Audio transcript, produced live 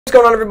What's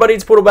going on, everybody?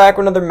 It's Poodle back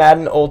with another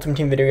Madden Ultimate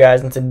Team video,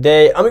 guys, and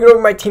today I'm going to go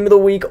over my Team of the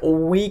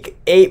Week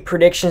 8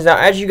 predictions. Now,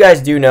 as you guys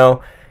do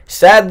know,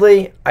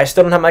 sadly, I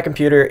still don't have my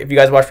computer. If you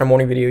guys watched my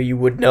morning video, you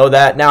would know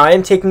that. Now, I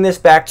am taking this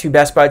back to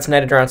Best Buy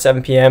tonight at around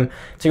 7 p.m.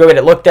 to go get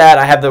it looked at.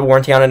 I have the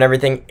warranty on it and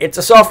everything. It's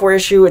a software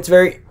issue. It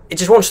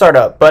just won't start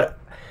up. But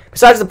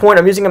besides the point,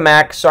 I'm using a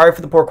Mac. Sorry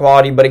for the poor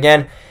quality, but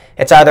again,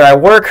 it's either I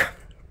work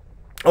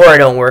or I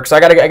don't work. So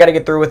I gotta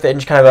get through with it and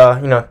just kind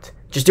of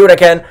just do what I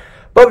can.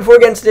 But before we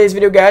get into today's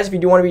video, guys, if you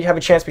do want to have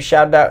a chance to be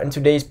shouted out in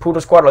today's Poodle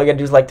Squad, all you got to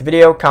do is like the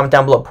video, comment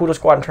down below Poodle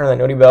Squad, and turn on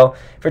that noti bell.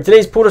 For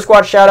today's Poodle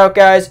Squad shout out,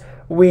 guys,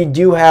 we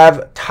do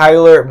have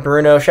Tyler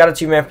Bruno. Shout out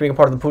to you, man, for being a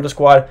part of the Poodle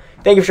Squad.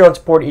 Thank you for showing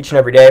support each and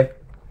every day.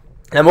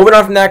 Now, moving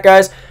on from that,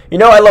 guys, you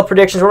know I love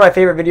predictions. One of my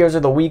favorite videos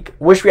of the week.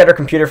 Wish we had our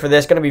computer for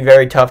this. Going to be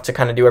very tough to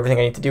kind of do everything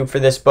I need to do for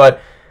this, but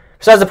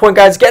besides the point,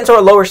 guys, get into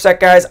our lower set,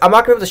 guys. I'm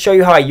not going to be able to show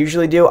you how I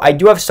usually do. I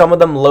do have some of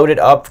them loaded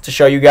up to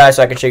show you guys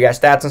so I can show you guys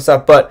stats and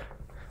stuff, but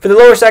for the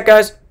lower set,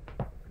 guys,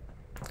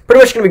 pretty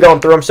much going to be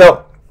going through them.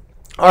 So,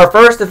 our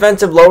first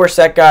defensive lower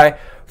set guy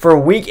for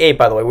Week 8,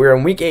 by the way. We're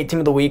in Week 8, Team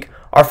of the Week.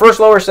 Our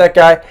first lower set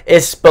guy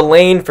is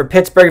Spillane for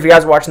Pittsburgh. If you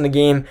guys are watching the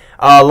game,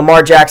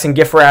 Lamar Jackson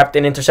gift-wrapped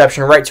an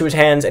interception right to his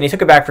hands, and he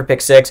took it back for pick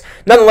 6.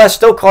 Nonetheless,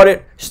 still caught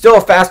it, still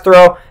a fast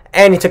throw,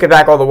 and he took it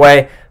back all the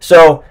way.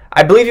 So,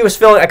 I believe he was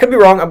filling, I could be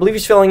wrong, I believe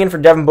he's filling in for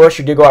Devin Bush,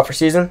 who did go out for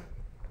season.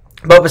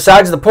 But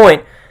besides the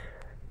point,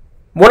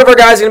 one of our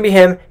guys is going to be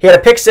him. He had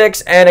a pick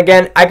 6, and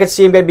again, I could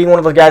see him being one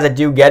of those guys that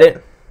do get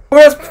it.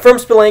 From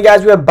Spillane,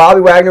 guys, we have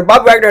Bobby Wagner.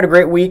 Bobby Wagner had a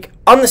great week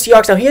on the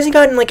Seahawks. Now, he hasn't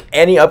gotten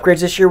any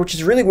upgrades this year, which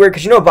is really weird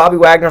because Bobby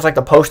Wagner's like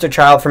the poster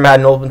child for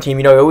Madden Ultimate Team.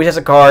 He always has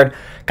a card,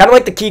 kind of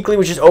like the Kuechly,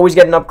 which is always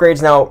getting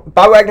upgrades. Now,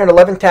 Bobby Wagner had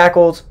 11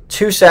 tackles,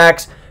 2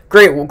 sacks.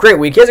 Great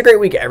week. He has a great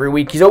week every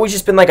week. He's always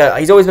just been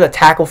he's always been a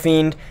tackle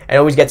fiend and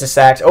always gets his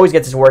sacks, always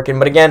gets his work in.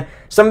 But again,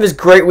 some of his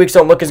great weeks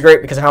don't look as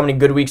great because of how many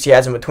good weeks he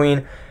has in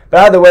between. But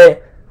either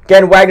way,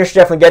 again, Wagner should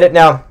definitely get it.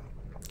 Now,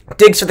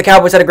 Diggs for the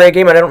Cowboys had a great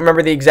game. I don't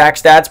remember the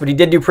exact stats, but he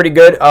did do pretty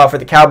good for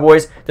the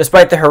Cowboys,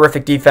 despite the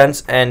horrific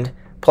defense and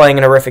playing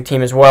an horrific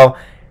team as well.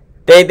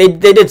 They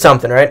did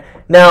something, right?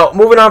 Now,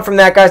 moving on from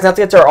that, guys, now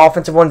to get to our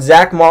offensive one.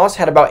 Zach Moss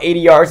had about 80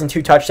 yards and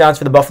 2 touchdowns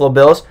for the Buffalo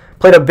Bills.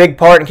 Played a big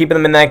part in keeping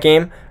them in that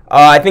game.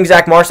 I think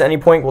Zach Moss at any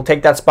point will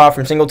take that spot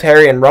from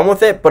Singletary and run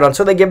with it, but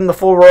until they give him the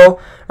full role,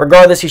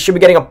 regardless, he should be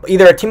getting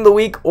either a Team of the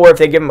Week or if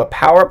they give him a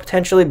power-up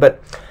potentially, but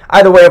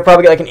either way, he'll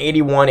probably get an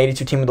 81,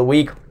 82 Team of the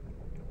Week.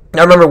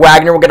 Now remember,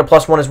 Wagner will get a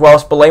 +1 as well.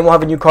 Spillane will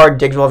have a new card.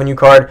 Diggs will have a new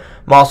card.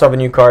 Moss will have a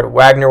new card.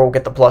 Wagner will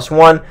get the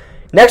 +1.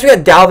 Next, we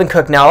got Dalvin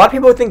Cook. Now, a lot of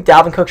people think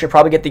Dalvin Cook should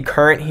probably get the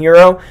current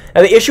hero.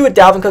 Now, the issue with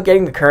Dalvin Cook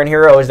getting the current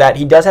hero is that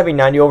he does have a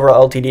 90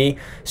 overall LTD.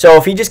 So,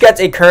 if he just gets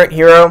a current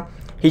hero,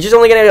 he's just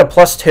only going to get a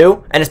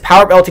 +2, and his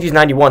power-up LTD is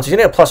 91. So, he's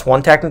going to get a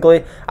 +1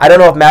 technically. I don't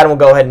know if Madden will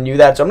go ahead and do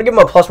that. So, I'm going to give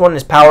him a +1 in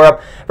his power-up.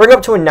 Bring him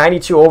up to a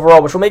 92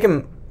 overall, which will make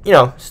him,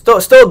 still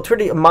a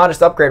pretty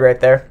modest upgrade right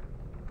there.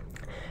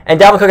 And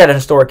Dalvin Cook had a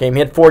historic game. He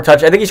had 4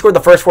 touchdowns. I think he scored the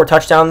first 4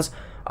 touchdowns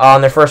on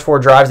their first 4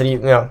 drives that he,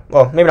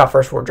 well, maybe not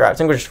first 4 drives. I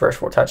think it was just first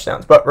 4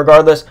 touchdowns. But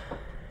regardless,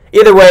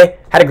 either way,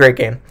 had a great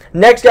game.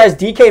 Next, guys,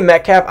 DK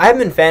Metcalf. I have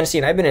him in fantasy,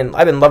 and I've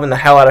been loving the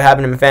hell out of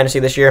having him in fantasy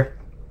this year.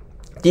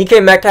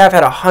 DK Metcalf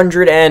had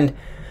 100 and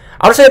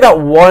I would say about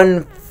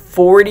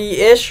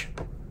 140-ish.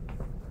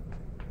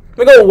 I'm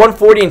gonna go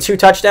 140 and 2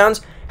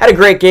 touchdowns. Had a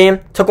great game.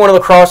 Took one of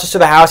the crosses to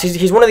the house.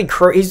 He's one of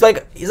the he's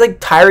like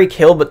Tyreek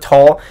Hill but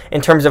tall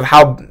in terms of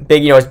how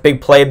big his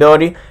big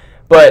playability.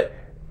 But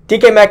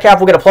DK Metcalf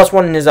will get a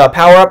 +1 in his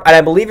power up, and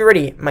I believe he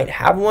already might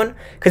have one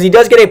because he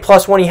does get a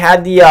 +1. He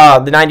had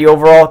the 90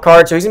 overall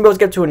card, so he's gonna be able to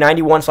get up to a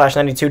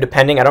 91/92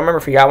 depending. I don't remember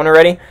if he got one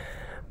already,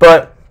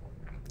 but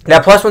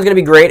that +1's gonna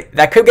be great.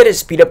 That could get his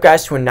speed up,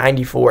 guys, to a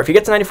 94. If he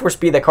gets a 94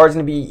 speed, that card's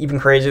gonna be even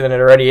crazier than it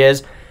already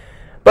is.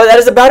 But that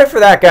is about it for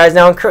that, guys.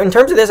 Now, in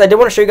terms of this, I did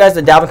want to show you guys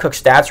the Dalvin Cook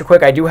stats real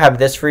quick. I do have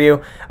this for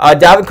you.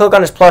 Dalvin Cook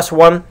on his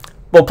 +1,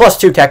 well,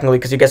 +2 technically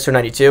because he gets to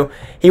 92.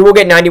 He will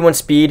get 91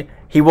 speed.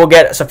 He will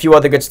get a few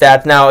other good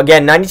stats. Now,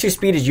 again, 92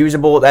 speed is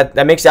usable.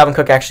 That makes Dalvin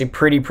Cook actually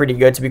pretty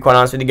good, to be quite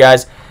honest with you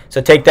guys.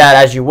 So take that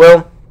as you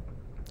will.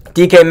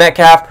 DK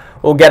Metcalf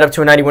will get up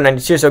to a 91,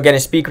 92. So, again,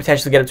 his speed could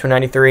potentially get up to a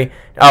 93.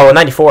 Oh, a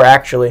 94,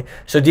 actually.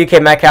 So, DK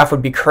Metcalf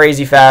would be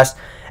crazy fast.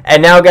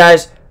 And now,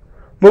 guys,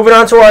 moving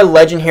on to our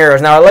Legend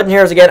Heroes. Now, our Legend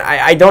Heroes, again,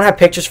 I don't have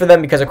pictures for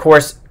them because, of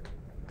course,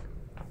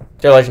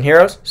 they're Legend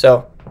Heroes.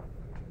 So,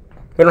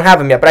 we don't have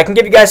them yet. But I can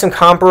give you guys some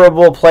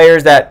comparable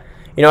players that,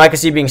 I can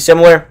see being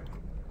similar.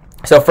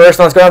 So, first,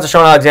 let's go down to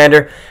Sean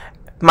Alexander.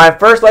 My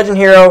first Legend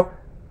Hero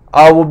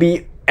will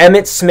be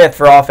Emmitt Smith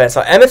for offense.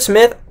 So, Emmitt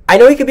Smith, I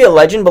know he could be a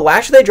legend, but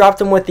last year they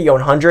dropped him with the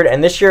 100.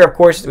 And this year, of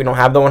course, we don't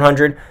have the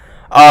 100.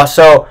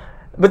 So,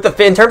 in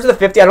terms of the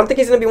 50, I don't think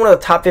he's going to be one of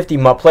the top 50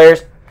 MUT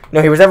players.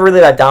 He was never really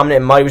that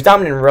dominant in MUT. He was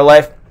dominant in real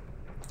life.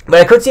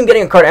 But I could see him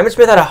getting a card. Emmitt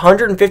Smith had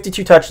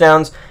 152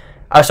 touchdowns,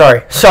 Sorry,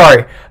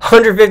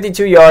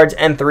 152 yards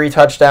and 3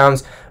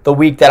 touchdowns the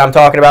week that I'm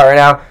talking about right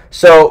now.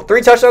 So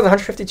 3 touchdowns,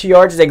 152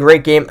 yards is a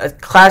great game, a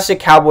classic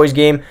Cowboys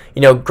game.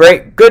 You know,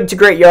 good to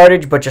great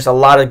yardage, but just a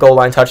lot of goal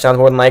line touchdowns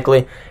more than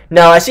likely.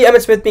 Now I see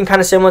Emmitt Smith being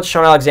kind of similar to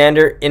Shaun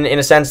Alexander in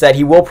a sense that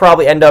he will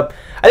probably end up.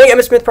 I think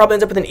Emmitt Smith probably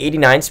ends up with an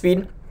 89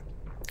 speed.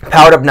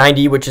 Powered up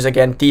 90, which is,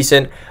 again,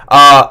 decent.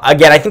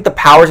 Again, I think the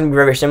power is going to be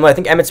very, very similar. I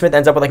think Emmitt Smith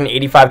ends up with, like, an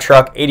 85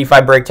 truck,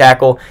 85 break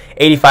tackle,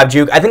 85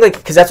 juke. I think, like,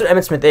 because that's what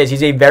Emmitt Smith is.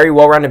 He's a very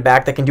well-rounded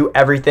back that can do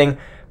everything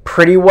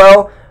pretty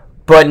well,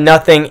 but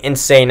nothing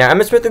insane. Now,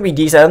 Emmitt Smith would be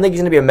decent. I don't think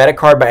he's going to be a meta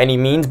card by any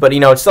means, but,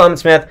 you know, it's still Emmitt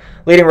Smith,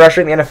 leading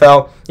rusher in the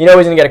NFL. You know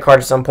he's going to get a card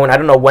at some point. I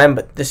don't know when,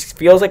 but this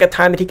feels like a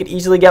time that he could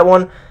easily get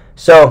one.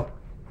 So,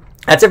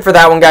 that's it for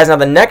that one, guys. Now,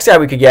 the next guy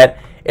we could get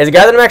is a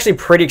guy that I'm actually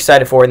pretty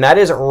excited for, and that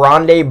is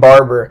Rondé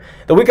Barber.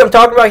 The week I'm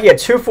talking about, he had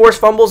 2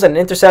 forced fumbles and an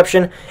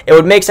interception. It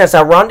would make sense.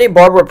 Now, Rondé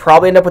Barber would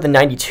probably end up with a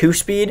 92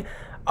 speed,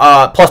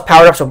 plus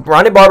powered up. So,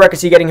 Rondé Barber, I could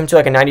see getting him to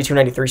like a 92,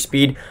 93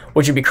 speed,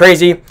 which would be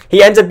crazy.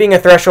 He ends up being a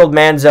threshold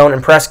man zone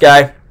and press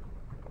guy,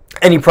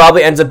 and he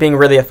probably ends up being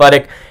really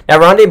athletic. Now,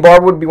 Rondé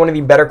Barber would be one of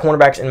the better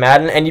cornerbacks in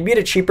Madden, and he'd be at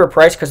a cheaper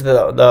price because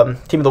of the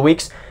Team of the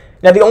Weeks.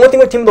 Now, the only thing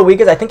with Team of the Week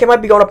is I think it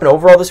might be going up in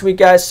overall this week,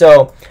 guys,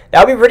 so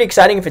that would be pretty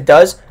exciting if it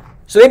does.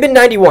 So they've been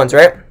 91s,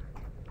 right?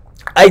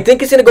 I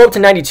think it's going to go up to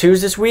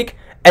 92s this week,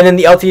 and then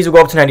the LTDs will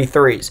go up to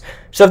 93s.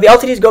 So if the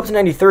LTDs go up to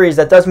 93s,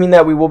 that does mean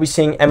that we will be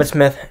seeing Emmitt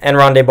Smith and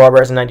Rondé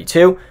Barber as a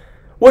 92,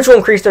 which will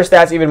increase their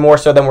stats even more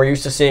so than we're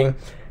used to seeing.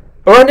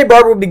 But Rondé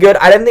Barber would be good.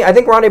 I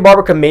think Rondé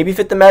Barber could maybe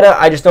fit the meta.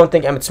 I just don't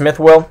think Emmitt Smith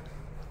will.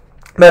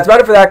 But that's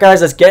about it for that,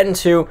 guys. Let's get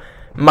into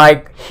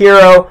my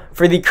hero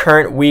for the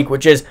current week,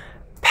 which is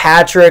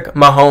Patrick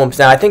Mahomes.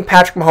 Now, I think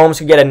Patrick Mahomes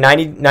could get a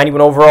 91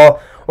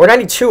 overall, or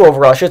 92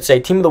 overall, I should say,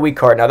 Team of the Week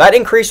card. Now, that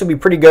increase would be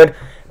pretty good.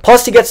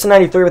 Plus, he gets to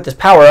 93 with his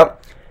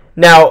power-up.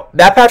 Now,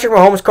 that Patrick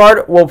Mahomes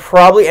card will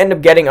probably end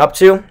up getting up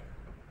to,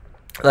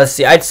 let's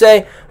see, I'd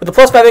say with the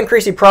plus 5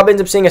 increase, he probably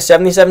ends up seeing a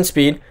 77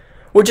 speed,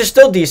 which is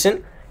still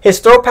decent. His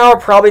throw power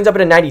probably ends up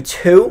at a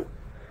 92,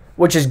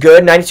 which is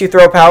good, 92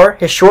 throw power.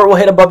 His short will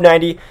hit above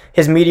 90.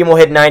 His medium will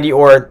hit 90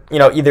 or, you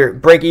know, either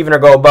break even or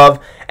go above.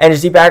 And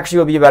his deep accuracy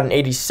will be about an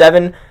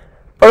 87.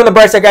 But on the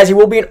bright side, guys, he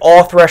will be an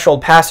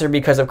all-threshold passer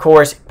because, of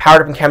course,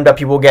 powered up and chemmed up,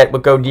 he will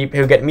go deep.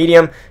 He'll get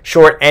medium,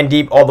 short, and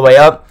deep all the way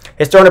up.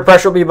 His throw under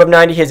pressure will be above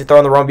 90. His throw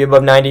on the run will be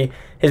above 90.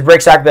 His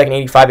break sack will be like an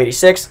 85,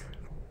 86.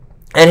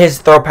 And his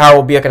throw power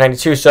will be like a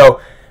 92.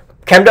 So,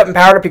 chemmed up and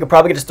powered up, he could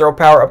probably get his throw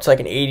power up to like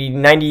an 80,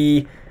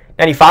 90,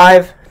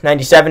 95,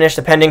 97-ish,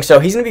 depending.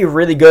 So, he's going to be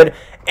really good.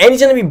 And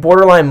he's going to be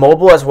borderline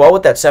mobile as well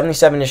with that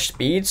 77-ish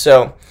speed.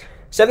 So,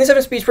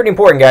 77 speed is pretty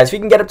important, guys. If he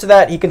can get up to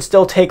that, he can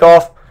still take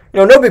off. You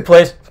know, no big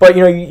plays, but,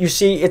 you know, you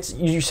see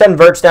you send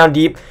verts down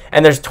deep,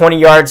 and there's 20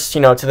 yards, you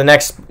know, to the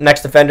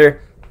next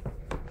defender.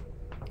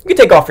 You can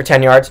take off for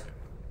 10 yards.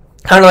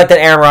 Kind of like that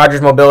Aaron Rodgers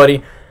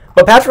mobility.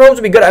 But Patrick Mahomes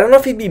would be good. I don't know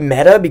if he'd be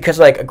meta because,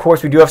 like, of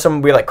course, we do have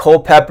some, we like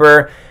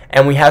Culpepper,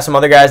 and we have some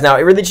other guys now.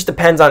 It really just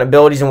depends on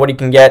abilities and what he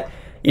can get.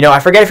 You know,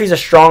 I forget if he's a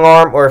strong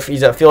arm or if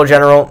he's a field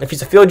general. If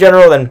he's a field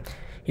general, then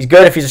he's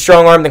good. If he's a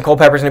strong arm, then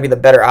Culpepper's going to be the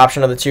better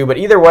option of the two. But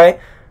either way,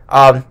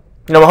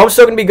 you know, Mahomes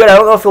still going to be good. I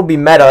don't know if he'll be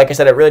meta. Like I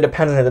said, it really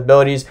depends on his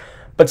abilities.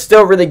 But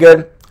still really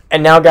good.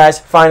 And now, guys,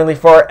 finally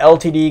for our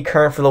LTD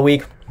current for the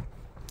week,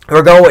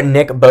 we're going with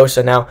Nick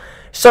Bosa. Now,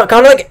 so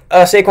kind of like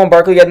Saquon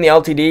Barkley getting the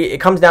LTD,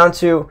 it comes down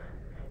to,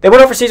 they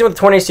went over season with a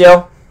torn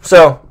ACL.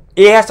 So,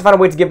 he has to find a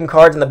way to give him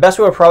cards. And the best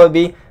way would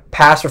probably be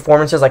past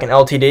performances like an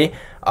LTD.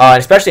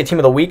 Especially a Team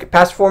of the Week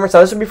past performance.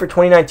 Now, this would be for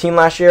 2019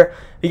 last year.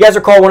 If you guys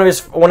recall one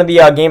of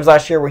the games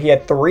last year where he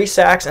had 3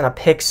 sacks and a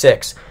pick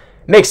 6.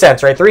 Makes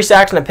sense, right? 3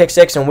 sacks and a pick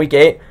 6 in week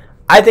 8.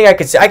 I think I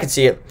could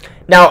see it.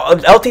 Now,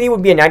 LTD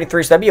would be a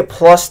 93, so that'd be a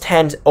plus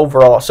 10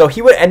 overall. So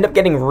he would end up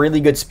getting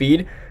really good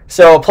speed.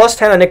 So plus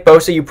 10 on Nick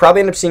Bosa, you probably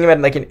end up seeing him at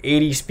like an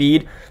 80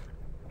 speed.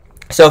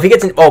 So if he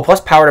gets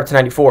plus powered up to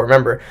 94,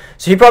 remember.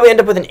 So he'd probably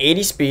end up with an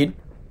 80 speed,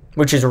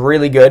 which is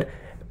really good.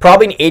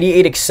 Probably an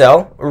 88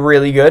 excel,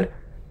 really good.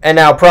 And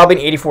now probably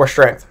an 84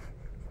 strength,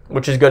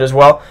 which is good as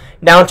well.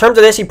 Now, in terms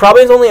of this, he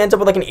probably only ends up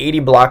with like an 80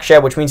 block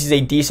shed, which means he's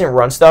a decent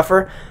run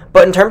stuffer.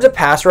 But in terms of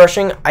pass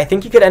rushing, I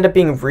think he could end up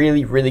being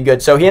really, really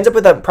good. So he ends up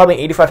with probably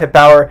 85 hit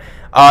power.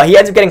 He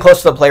ends up getting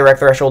close to the play rec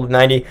threshold of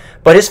 90.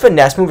 But his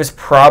finesse move is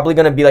probably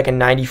going to be like a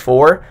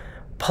 94.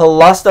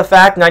 Plus the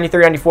fact,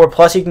 93, 94,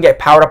 plus he can get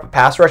powered up a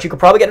pass rush. You could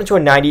probably get into a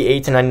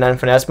 98 to 99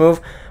 finesse move.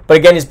 But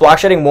again, his block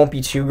shedding won't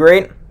be too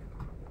great.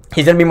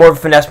 He's going to be more of a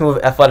finesse move,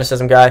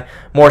 athleticism guy,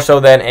 more so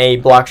than a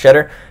block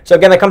shedder. So,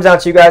 again, that comes down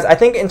to you guys. I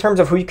think in terms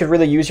of who you could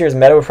really use here as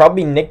meta would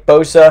probably be Nick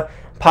Bosa,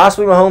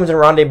 possibly Mahomes and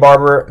Rondé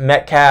Barber,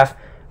 Metcalf,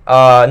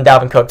 and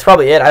Dalvin Cook. That's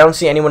probably it. I don't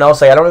see anyone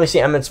else. Like, I don't really see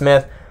Emmitt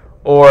Smith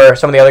or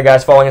some of the other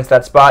guys falling into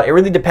that spot. It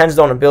really depends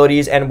on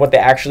abilities and what they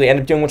actually end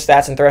up doing with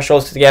stats and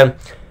thresholds. Because, again,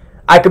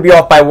 I could be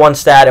off by one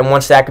stat, and one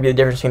stat could be the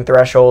difference between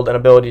threshold and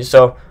abilities.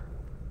 So,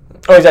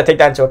 always got to take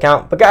that into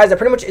account. But guys, that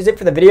pretty much is it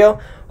for the video.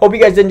 Hope you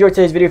guys did enjoy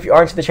today's video. If you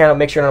are into the channel,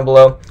 make sure down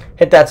below,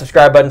 hit that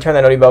subscribe button, turn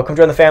that notification bell, come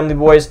join the family,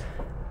 boys.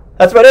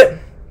 That's about it.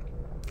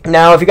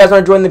 Now, if you guys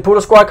want to join the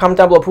Poodle Squad, comment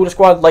down below Poodle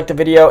Squad, like the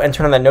video, and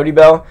turn on that noti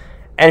bell.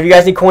 And if you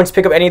guys need coins to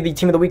pick up any of the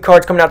Team of the Week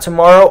cards coming out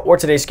tomorrow or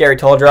today's Scary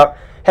Tall Drop,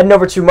 heading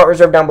over to Mart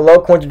Reserve down below.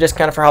 Coins are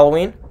discounted for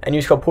Halloween, and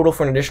use code Poodle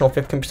for an additional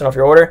 15% off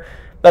your order.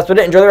 That's about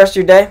it. Enjoy the rest of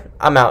your day.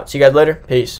 I'm out. See you guys later. Peace.